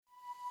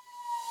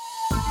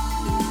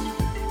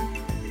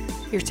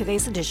Here's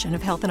today's edition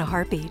of Health in a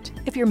Heartbeat.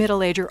 If you're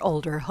middle-aged or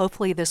older,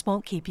 hopefully this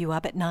won't keep you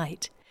up at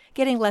night.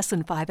 Getting less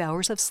than 5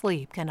 hours of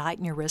sleep can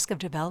heighten your risk of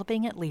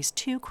developing at least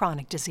 2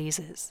 chronic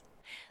diseases.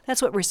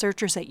 That's what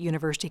researchers at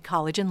University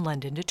College in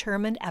London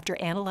determined after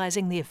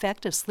analyzing the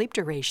effect of sleep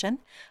duration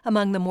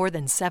among the more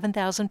than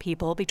 7,000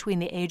 people between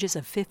the ages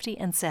of 50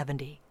 and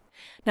 70.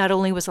 Not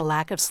only was a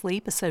lack of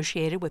sleep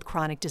associated with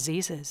chronic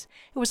diseases,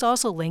 it was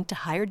also linked to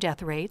higher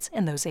death rates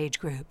in those age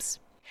groups.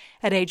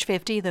 At age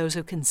 50, those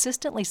who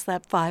consistently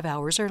slept 5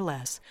 hours or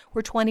less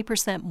were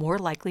 20% more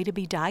likely to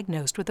be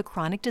diagnosed with a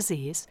chronic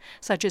disease,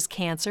 such as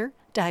cancer,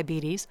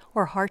 diabetes,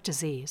 or heart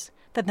disease,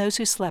 than those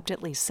who slept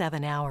at least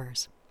 7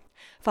 hours.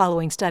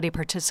 Following study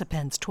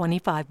participants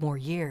 25 more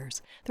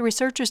years, the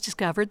researchers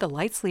discovered the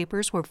light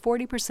sleepers were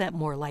 40%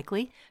 more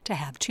likely to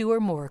have 2 or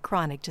more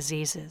chronic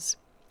diseases.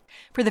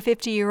 For the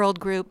 50-year-old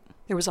group,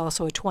 there was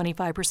also a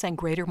 25%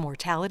 greater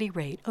mortality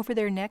rate over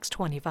their next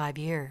 25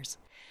 years.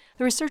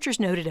 The researchers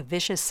noted a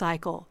vicious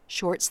cycle.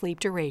 Short sleep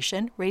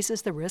duration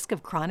raises the risk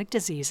of chronic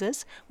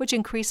diseases, which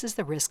increases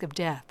the risk of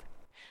death.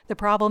 The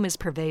problem is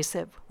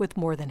pervasive, with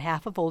more than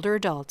half of older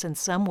adults in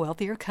some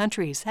wealthier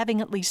countries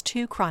having at least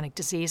 2 chronic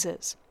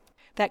diseases.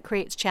 That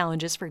creates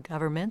challenges for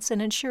governments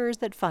and ensures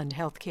that fund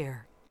health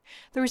care.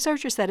 The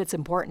researchers said it's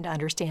important to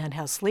understand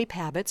how sleep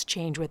habits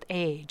change with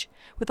age,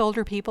 with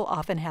older people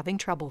often having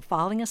trouble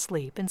falling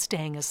asleep and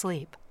staying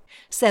asleep.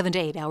 7 to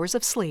 8 hours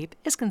of sleep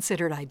is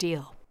considered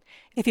ideal.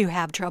 If you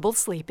have trouble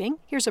sleeping,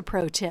 here's a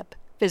pro tip.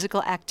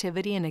 Physical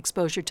activity and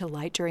exposure to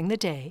light during the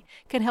day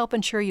can help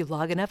ensure you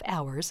log enough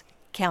hours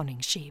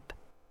counting sheep.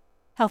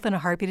 Health in a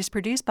Heartbeat is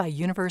produced by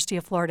University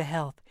of Florida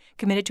Health,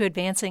 committed to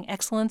advancing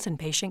excellence in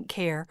patient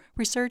care,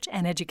 research,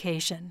 and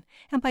education,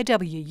 and by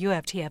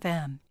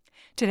WUFT-FM.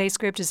 Today's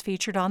script is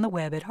featured on the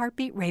web at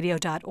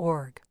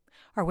heartbeatradio.org.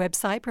 Our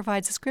website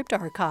provides a script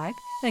archive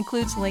and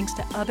includes links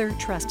to other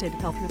trusted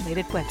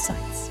health-related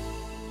websites.